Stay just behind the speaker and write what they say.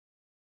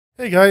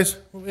Hey guys,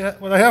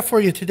 what I have for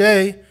you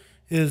today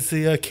is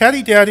the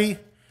Caddy Daddy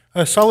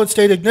solid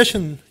state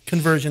ignition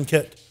conversion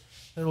kit.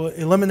 It will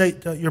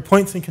eliminate your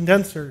points and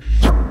condenser.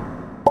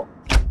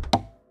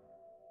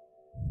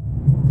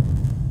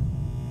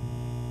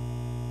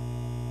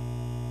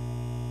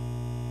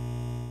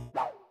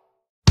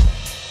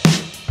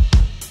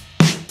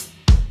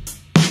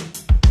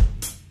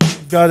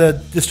 I've got a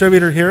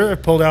distributor here I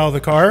pulled out of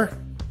the car.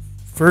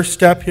 First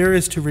step here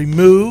is to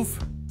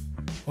remove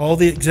all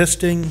the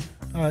existing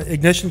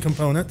ignition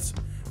components.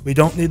 We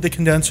don't need the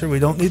condenser, we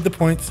don't need the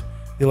points.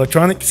 The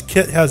electronics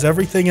kit has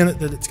everything in it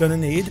that it's going to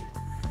need.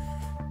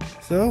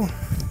 So,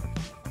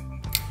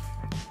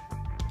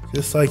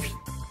 just like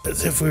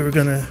as if we were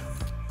going to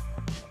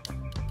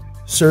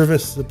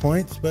service the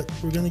points, but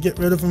we're going to get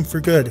rid of them for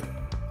good.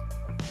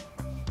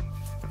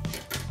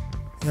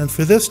 And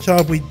for this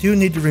job, we do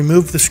need to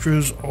remove the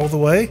screws all the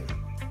way.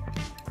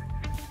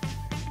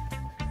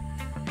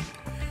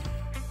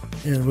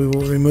 And we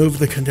will remove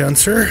the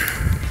condenser.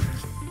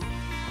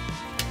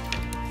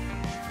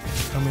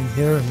 Come in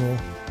here and we'll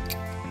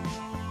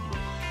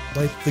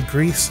wipe the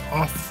grease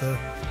off the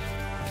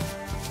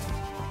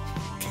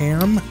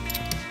cam.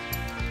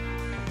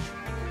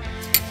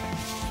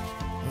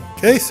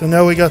 Okay, so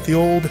now we got the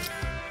old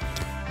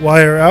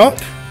wire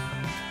out.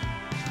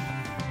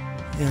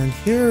 And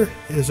here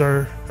is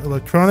our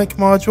electronic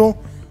module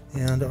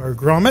and our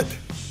grommet,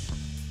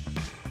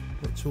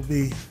 which will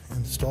be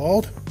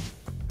installed.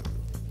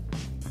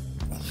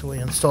 So we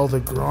install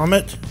the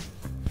grommet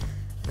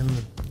in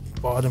the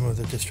bottom of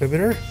the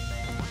distributor to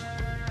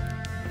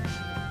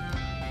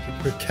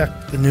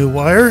protect the new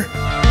wire.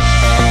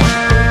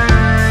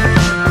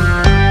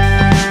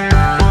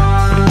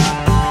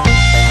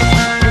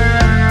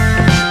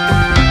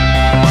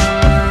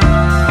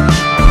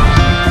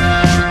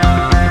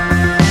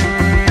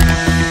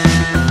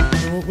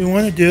 And what we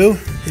want to do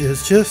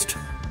is just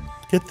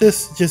get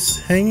this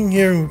just hanging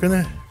here, and we're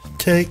going to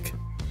take,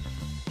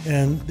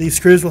 and these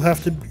screws will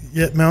have to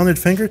get mounted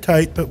finger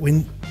tight, but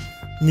we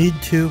need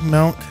to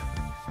mount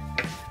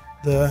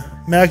the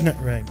magnet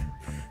ring.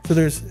 So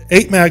there's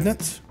 8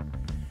 magnets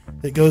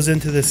that goes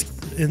into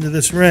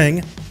this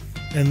ring,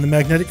 and the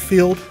magnetic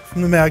field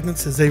from the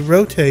magnets as they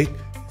rotate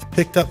is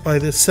picked up by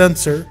this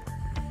sensor,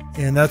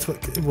 and that's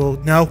what will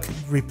now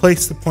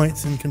replace the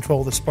points and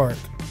control the spark.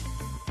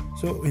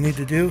 So what we need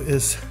to do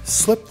is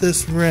slip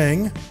this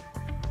ring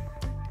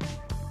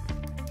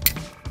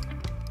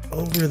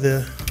over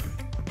the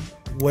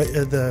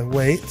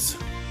weights,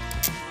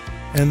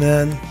 and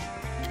then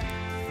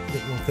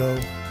it will go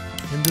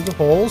into the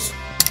holes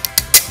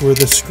where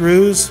the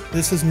screws,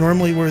 this is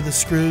normally where the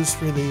screws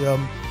for the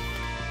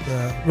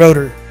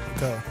rotor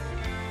go.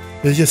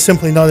 There's just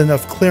simply not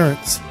enough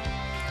clearance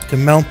to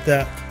mount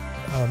that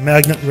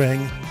magnet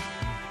ring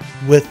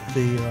with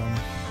the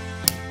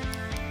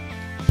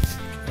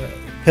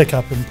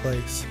pickup in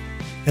place.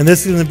 And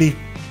this is going to be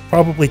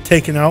probably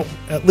taken out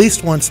at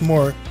least once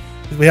more,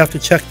 because we have to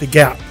check the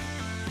gap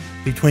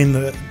between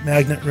the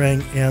magnet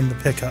ring and the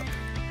pickup.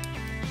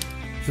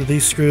 So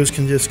these screws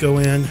can just go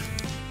in.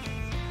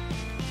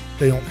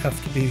 They don't have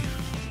to be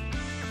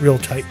real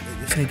tight.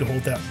 They just need to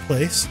hold that in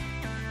place.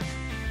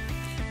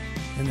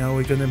 And now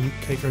we're going to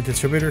take our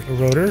distributor, a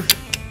rotor,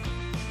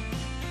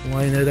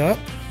 line it up.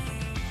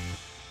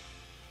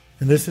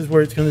 And this is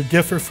where it's going to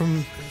differ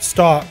from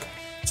stock.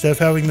 Instead of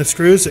having the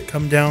screws that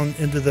come down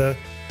into the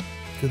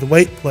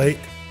weight plate,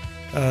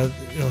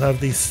 you'll have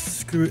these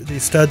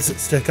studs that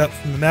stick up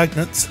from the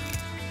magnets.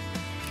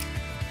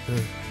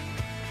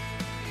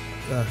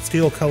 The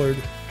steel-colored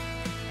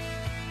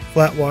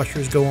flat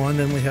washers go on.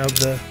 Then we have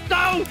the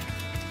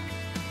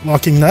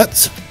locking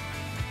nuts.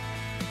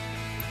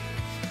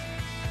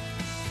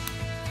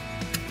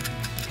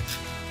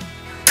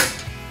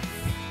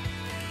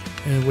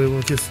 And we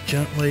will just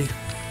gently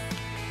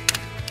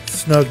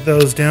snug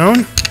those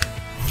down.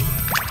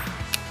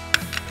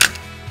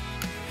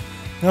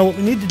 Now what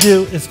we need to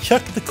do is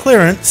check the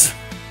clearance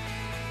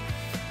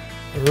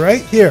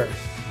right here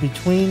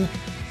between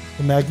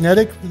the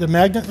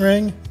magnet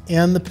ring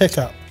and the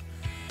pickup.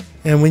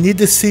 And we need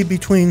to see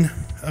between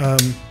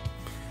 10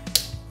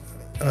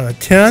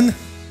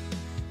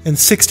 and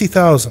 60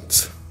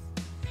 thousandths.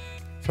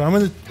 So I'm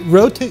going to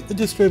rotate the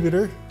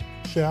distributor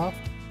shaft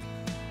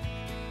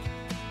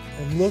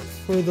and look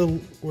for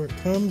where it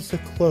comes the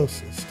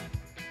closest,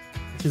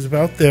 which is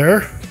about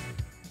there.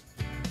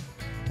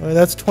 Well,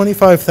 that's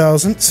 25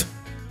 thousandths.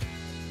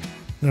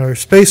 Now our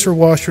spacer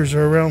washers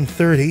are around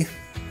 30.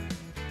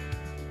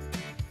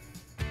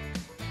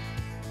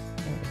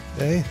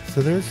 Okay,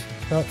 so there's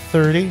about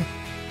 30, and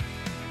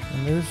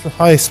there's the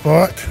high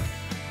spot.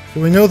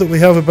 So we know that we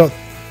have about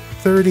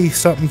 30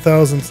 something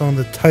thousandths on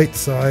the tight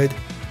side,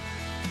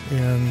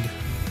 and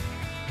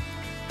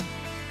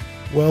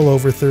well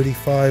over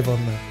 35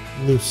 on the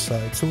loose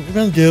side. So what we're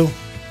going to do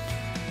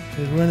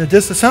is we're going to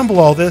disassemble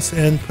all this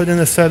and put in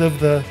a set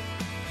of the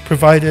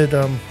provided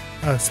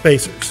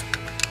spacers.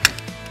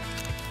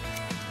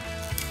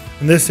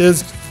 And this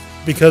is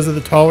because of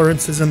the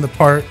tolerances in the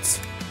parts,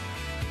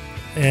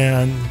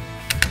 and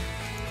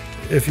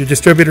if your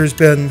distributor's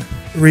been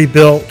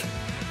rebuilt,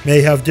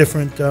 may have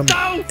different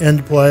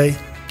end play.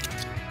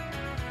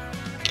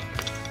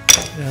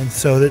 And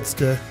so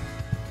this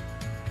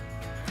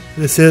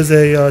is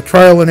a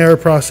trial and error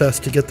process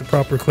to get the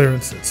proper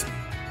clearances.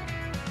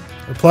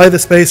 Apply the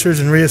spacers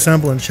and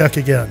reassemble and check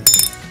again.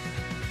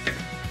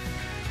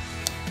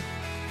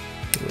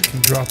 So we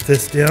can drop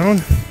this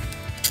down.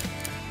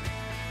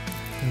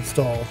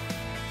 Install.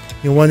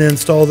 You want to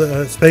install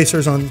the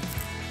spacers on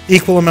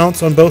equal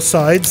amounts on both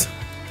sides.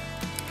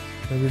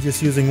 So we're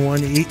just using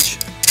one each.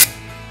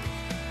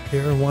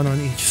 Here, one on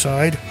each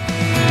side.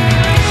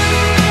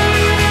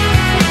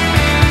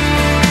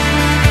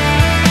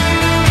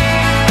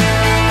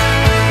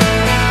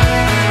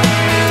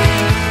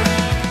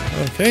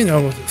 Okay,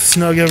 now we'll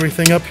snug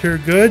everything up here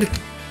good.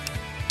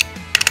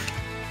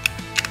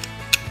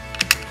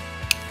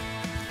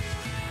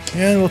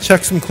 And we'll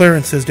check some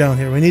clearances down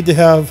here. We need to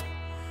have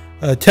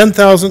 10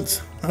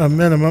 thousandths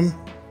minimum.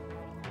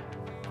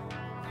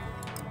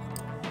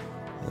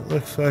 It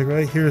looks like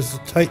right here is a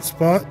tight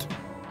spot.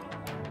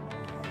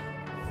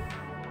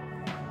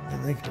 I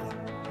think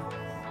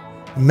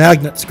the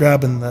magnet's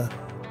grabbing the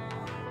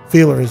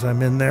feeler as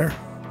I'm in there.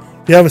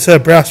 If you have a set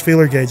of brass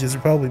feeler gauges,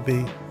 it'll probably be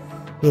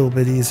a little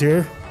bit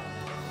easier.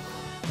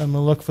 I'm going to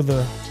look for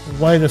the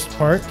widest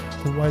part,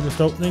 the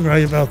widest opening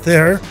right about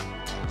there.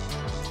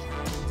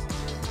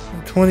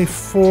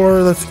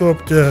 24, let's go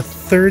up to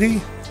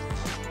 30.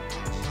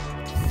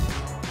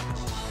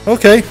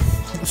 Okay,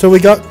 so we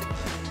got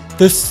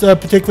this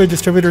particular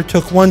distributor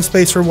took one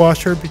spacer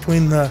washer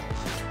between the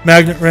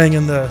magnet ring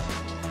and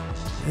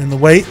the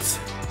weights.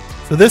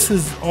 So this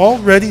is all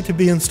ready to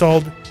be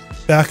installed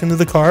back into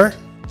the car.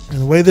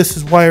 And the way this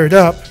is wired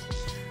up,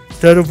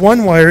 instead of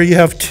one wire, you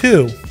have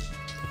two.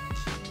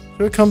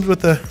 So it comes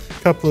with a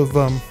couple of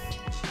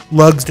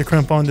lugs to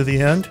crimp onto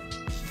the end.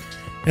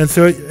 And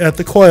so at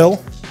the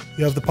coil,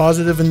 you have the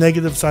positive and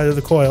negative side of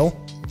the coil.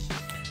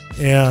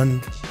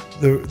 And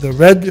the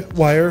red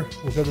wire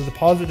will go to the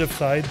positive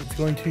side. It's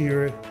going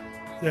to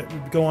that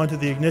would go onto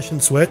the ignition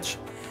switch.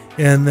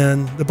 And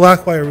then the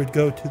black wire would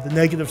go to the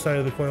negative side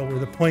of the coil where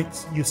the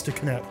points used to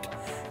connect.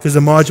 Because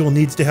the module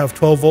needs to have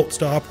 12 volts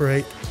to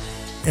operate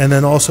and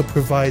then also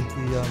provide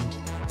the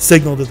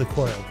signal to the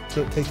coil.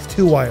 So it takes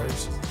two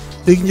wires.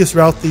 So you can just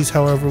route these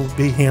however will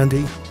be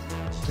handy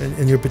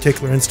in your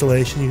particular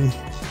installation. You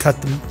can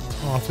cut them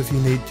off if you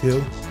need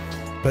to.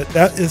 But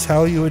that is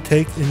how you would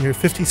take in your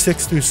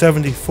 56 through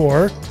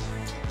 74,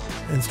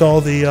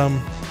 install the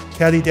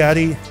Caddy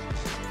Daddy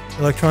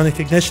electronic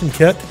ignition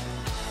kit.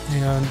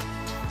 And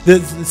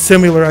this is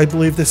similar, I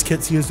believe this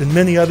kit's used in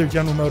many other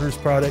General Motors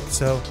products.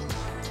 So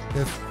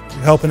if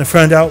you're helping a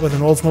friend out with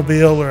an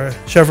Oldsmobile or a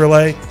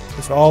Chevrolet,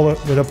 this all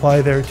would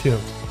apply there too.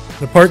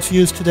 The parts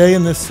used today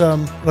in this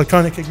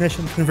electronic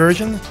ignition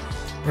conversion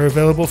are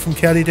available from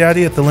Caddy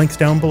Daddy at the links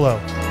down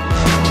below.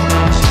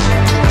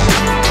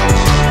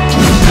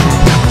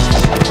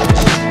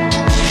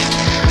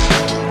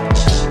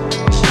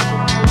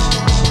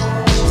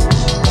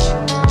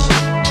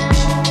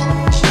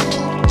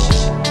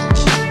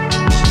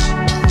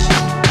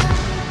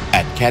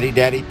 Caddy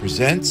Daddy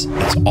presents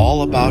It's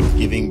All About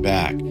Giving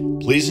Back.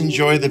 Please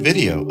enjoy the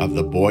video of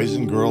the Boys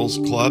and Girls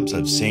Clubs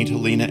of St.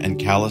 Helena and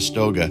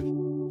Calistoga.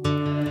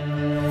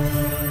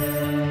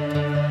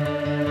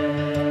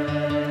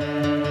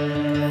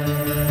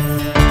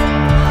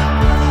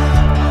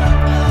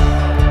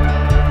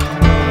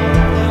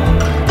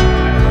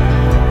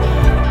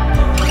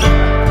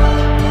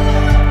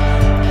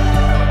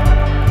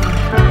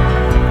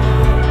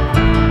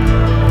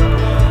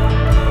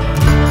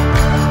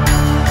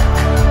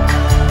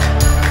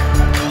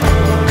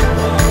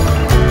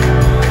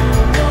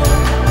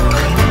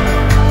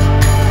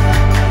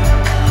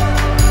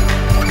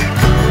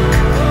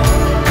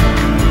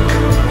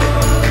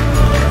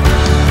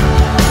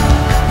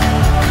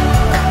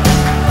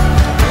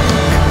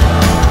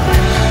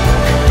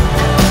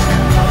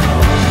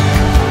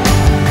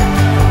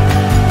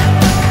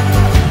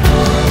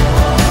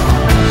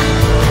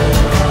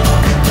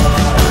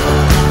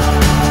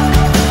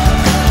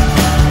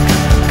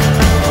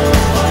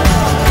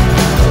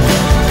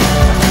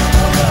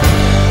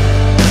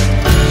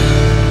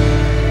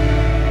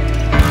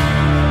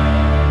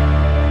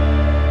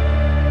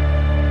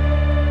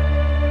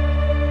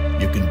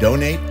 You can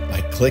donate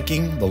by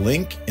clicking the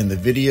link in the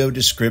video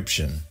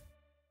description.